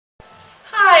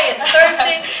It's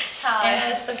Thursday. Hi.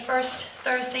 And it's the first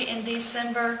Thursday in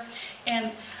December.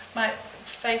 And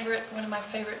one of my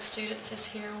favorite students is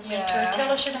here, Winter. Yeah.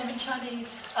 Tell us your name in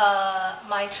Chinese.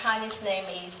 My Chinese name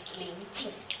is Lin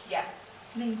Jing. Yeah.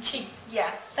 Ning Qi. Yeah.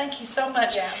 Thank you so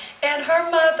much. Yeah. And her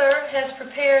mother has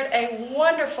prepared a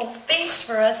wonderful feast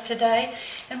for us today.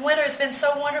 And Winter has been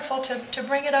so wonderful to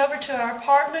bring it over to our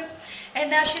apartment. And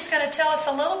now she's going to tell us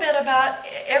a little bit about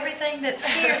everything that's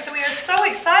here. So we are so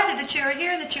excited that you are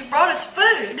here, that you brought us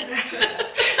food.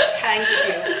 Thank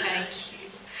you.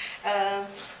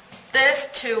 This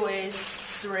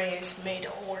three is made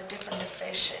of all different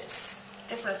fishes.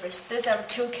 These are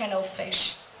two kind of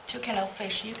fish.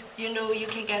 You know you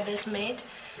can get this made.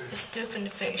 It's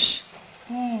different fish.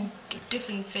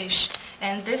 Different fish.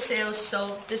 And this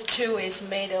two is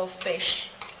made of fish.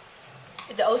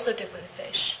 It's also different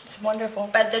fish. It's wonderful.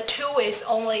 But the two is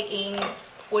only in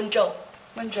Wenzhou.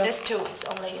 Wenzhou. This two is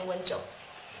only in Wenzhou.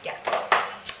 Yeah.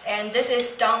 And this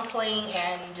is dumpling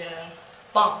and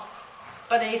bun.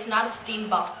 But it's not a steamed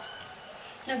bun.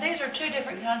 Now these are two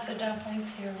different kinds of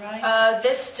dumplings here, right?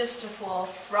 This just for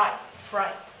fried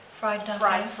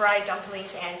Dumplings. fried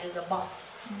dumplings and the bun.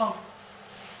 Bun.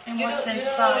 And You what's know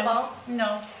inside? bun?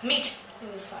 No. Meat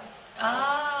inside.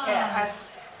 Ah. Yeah,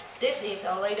 this is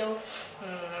a little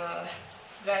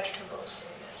vegetables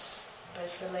in this, but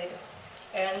it's a little.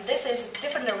 And this is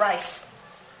different rice.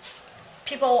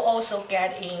 People also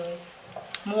get in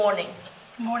morning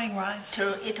Morning rice.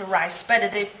 to eat rice,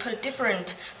 but they put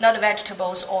different, not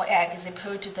vegetables or eggs, they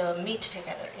put the meat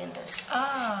together in this.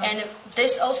 Ah. And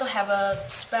this also have a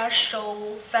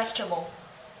special festival.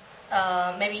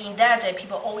 Maybe in that day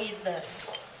people all eat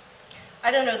this.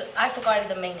 I don't know, I forgot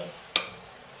the meaning.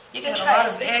 You can Got try a lot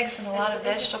it. of eggs and a lot of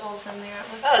It's- vegetables in there.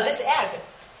 It was Oh, this egg.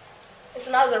 It's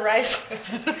not the rice.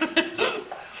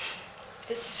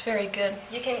 This It's very good.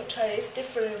 you can try. It's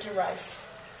different rice.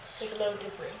 It's a little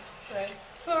different, right?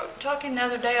 We were talking the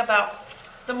other day about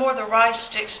the more the rice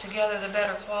sticks together, the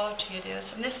better quality it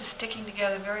is. And this is sticking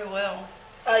together very well.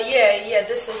 Yeah.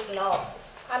 This is not.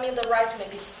 I mean, the rice may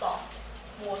be soft,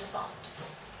 more soft,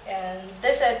 and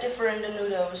these are different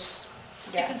noodles.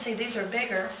 You can see these are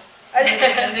bigger.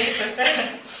 And these are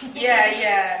skinny.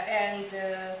 Yeah, and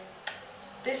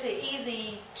this is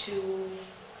easy to.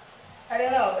 I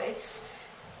don't know.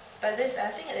 But this I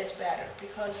think it is better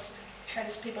because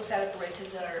Chinese people celebrate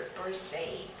their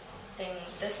birthday in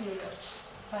this noodles.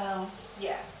 Wow.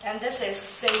 Yeah, and this is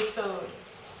seafood.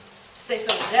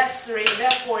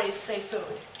 Therefore is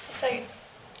seafood. So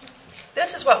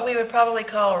this is what we would probably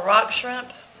call a rock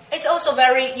shrimp. It's also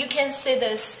you can see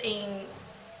this in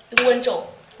Wenzhou.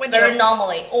 Wenzhou. Very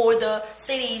normally, or the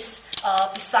cities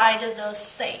beside the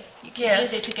sea. You can Yes.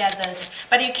 easily to get this,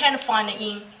 but you can't find it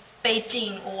in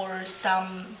Beijing or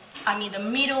the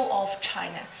middle of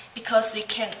China because they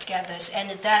can't get this, and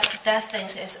that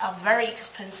things are very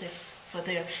expensive for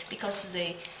there because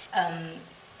they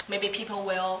maybe people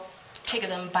will take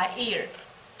them by ear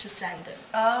to send them.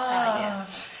 Yeah.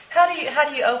 How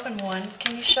do you open one?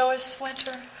 Can you show us,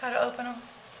 Winter, how to open a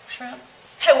shrimp?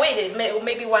 Hey, wait,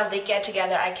 maybe when they get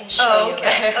together, I can show you.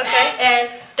 Okay. Okay. And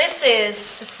this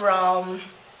is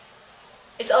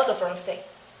it's also from state.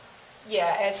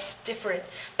 Yeah, it's different.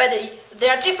 But they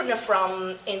are different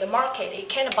from in the market. You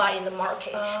can't buy in the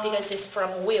market because it's from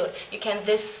wild.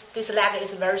 This leg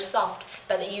is very soft,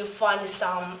 but you find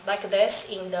some like this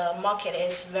in the market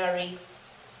is very,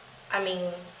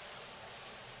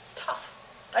 tough.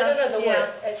 I don't know the word.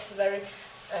 It's very,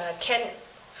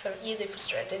 easy for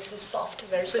straight. This is soft,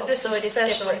 very soft. This so is it is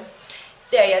special. different.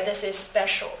 Yeah, this is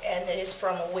special, and it is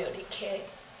from a wild.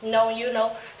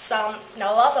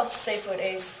 Lots of seafood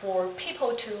is for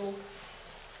people to,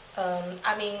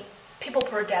 people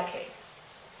per decade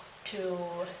to,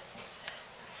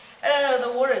 I don't know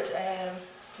the words,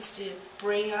 just to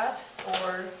bring up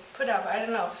or put up, I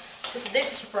don't know. Just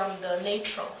this is from the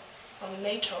nature.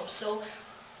 So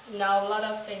now a lot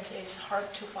of things is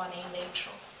hard to find in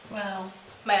nature. Wow.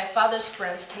 My father's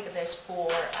friends take this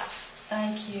for us.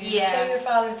 Thank you. Yeah. Tell your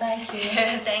father thank you.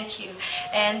 Thank you.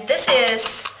 And this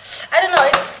is, I don't know,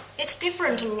 it's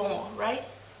different lore, right?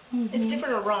 Mm-hmm. It's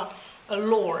different around a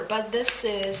lore, but this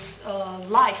is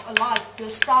alive.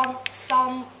 Because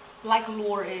some like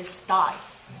lore is die.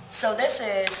 So this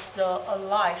is the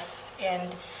alive,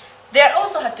 and they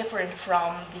also have different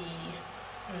from the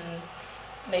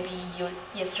maybe you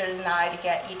yesterday night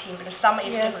get eating, but some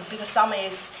is Yes. different because some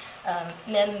is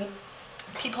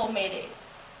people made it.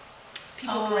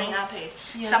 People bring up it.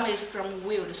 Yes. Some is from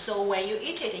wild. So when you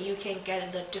eat it, you can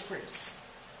get the difference.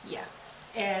 Yeah.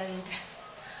 And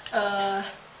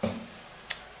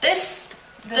this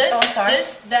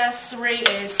That three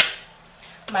is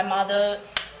my mother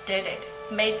did it,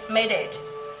 made it.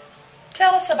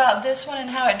 Tell us about this one and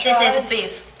how it dries. This is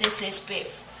beef. This is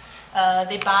beef.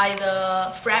 They buy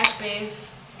the fresh beef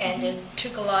and they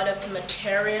took a lot of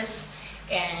materials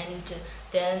and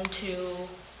then to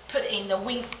put in the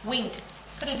wind.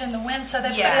 Put it in the wind, so they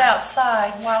put it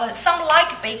outside while it's... Some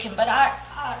like bacon, but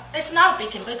it's not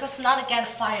bacon because not get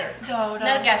fire. No.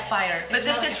 Not get fire. But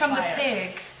this is from the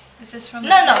pig. Is this from the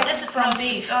No, pig? this is from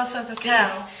beef. Also the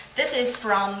cow. This is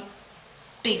from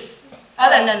beef.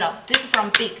 No. This is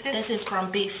from pig. This is from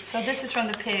beef. So this is from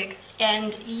the pig.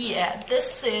 And yeah,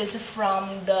 this is from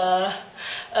the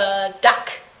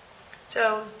duck.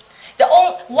 So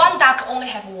one duck only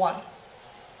have one.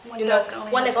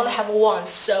 One is only have one.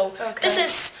 So okay.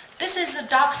 this is the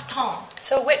duck's tongue.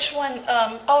 So which one?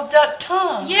 Duck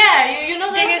tongue. Yeah, you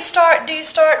know this. Do you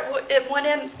start at one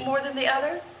end more than the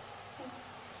other?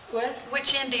 What?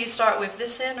 Which end do you start with?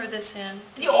 This end or this end?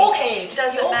 You okay?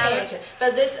 Doesn't matter.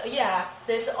 But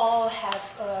this all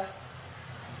have.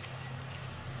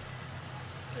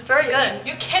 It's very good.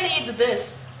 You can eat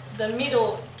this. The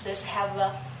middle, this have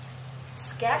a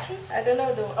skeleton. I don't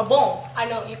know a bone. I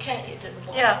know you can't eat the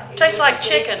bone. Yeah, tastes like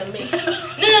chicken. No,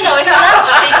 it's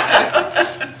not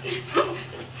chicken.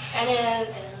 And then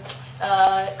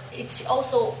it's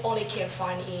also only can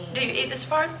find in. Do you eat this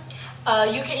part?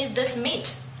 You can eat this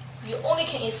meat. You only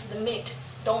can eat the meat.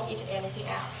 Don't eat anything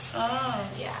else. Oh.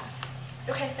 Yeah.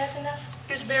 Okay, that's enough.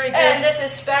 It's very good. And this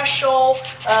is special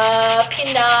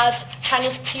peanut.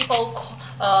 Chinese people.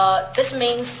 This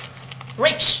means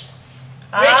rich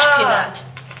peanut.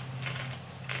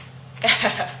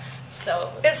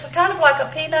 So it's kind of like a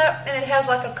peanut, and it has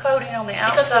like a coating on the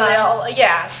outside.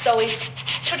 Because so it's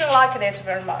children like this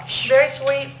very much. Very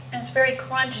sweet and it's very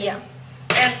crunchy. Yeah.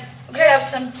 And you have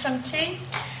some tea.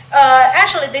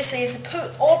 Actually, this is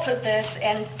put this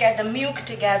and get the milk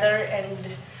together,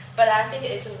 but I think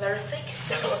it's very thick,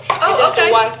 so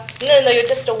you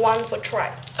just one for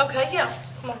try. Okay, yeah.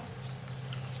 Come on.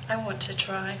 I want to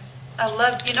try. I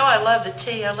love the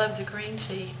tea. I love the green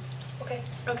tea. Okay.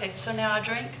 Okay, so now I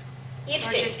drink. Eat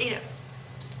or it. Just eat it.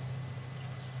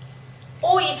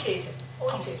 Or eat it.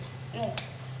 Or eat it. Mm.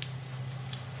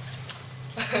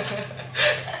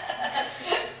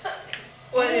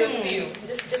 What do you feel?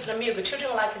 This is just the milk.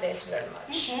 Children like this very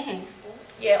much. Mm-hmm.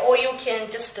 Yeah, or you can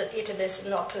just eat this,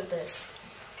 not put this.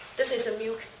 This is a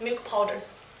milk powder.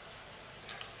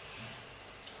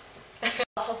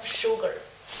 Lots of sugar,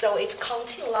 so it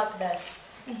contains like this.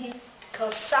 Mm-hmm.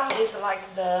 Because some is like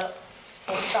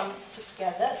or some just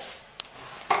get this.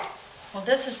 Well,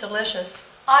 this is delicious.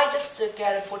 I just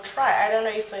get it for try. I don't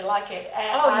know if you like it.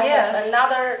 And I yes. have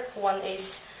another one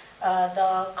is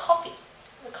the coffee.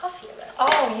 The coffee.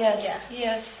 Oh, yes. Yeah.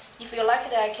 Yes. If you like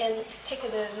it, I can take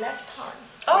it the next time.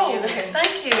 Oh,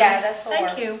 thank you. Yeah, that's all.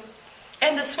 Thank you.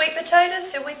 And the sweet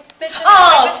potatoes? Did we mention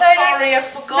the sweet potatoes? Sorry, I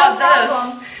forgot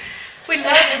this. We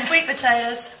love the sweet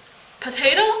potatoes.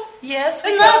 Potato? Yes,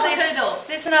 we love potato.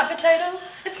 This is not potato?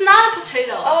 It's not a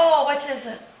potato. Oh, what is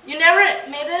it? You never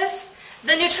made this?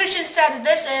 The nutrition said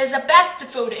this is the best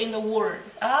food in the world.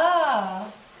 Ah.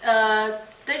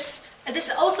 This is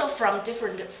also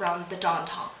different from the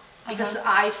downtown because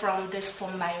I from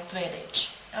my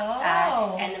village.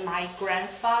 Oh. And my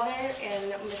grandfather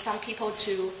and some people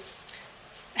too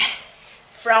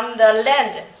from the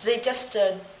land. They just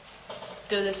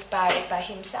do this by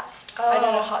himself. I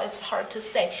don't know how it's hard to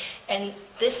say. And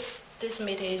this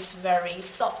meat is very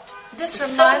soft. This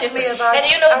reminds me of our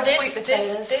sweet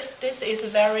potatoes. This is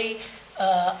very.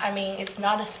 It's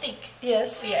not thick.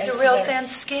 Yes. Yeah, the real thin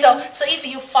skin. So if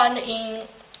you find in,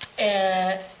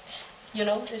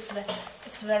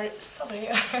 it's very sorry.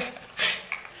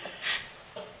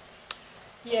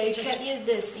 Yeah, you just eat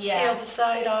this. Yeah. Peel the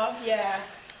side off. Yeah.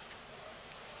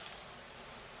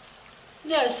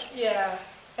 Yes. Yeah.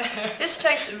 This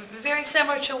tastes very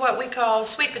similar to what we call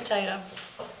sweet potato.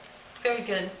 Very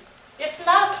good. It's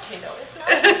not a potato. It's not.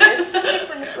 It's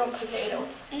different from potato.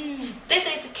 This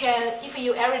is if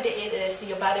you every day eat this,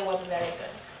 your body will be very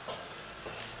good.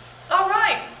 All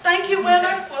right. Thank you,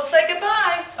 Winter. We'll say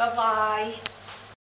goodbye. Bye bye.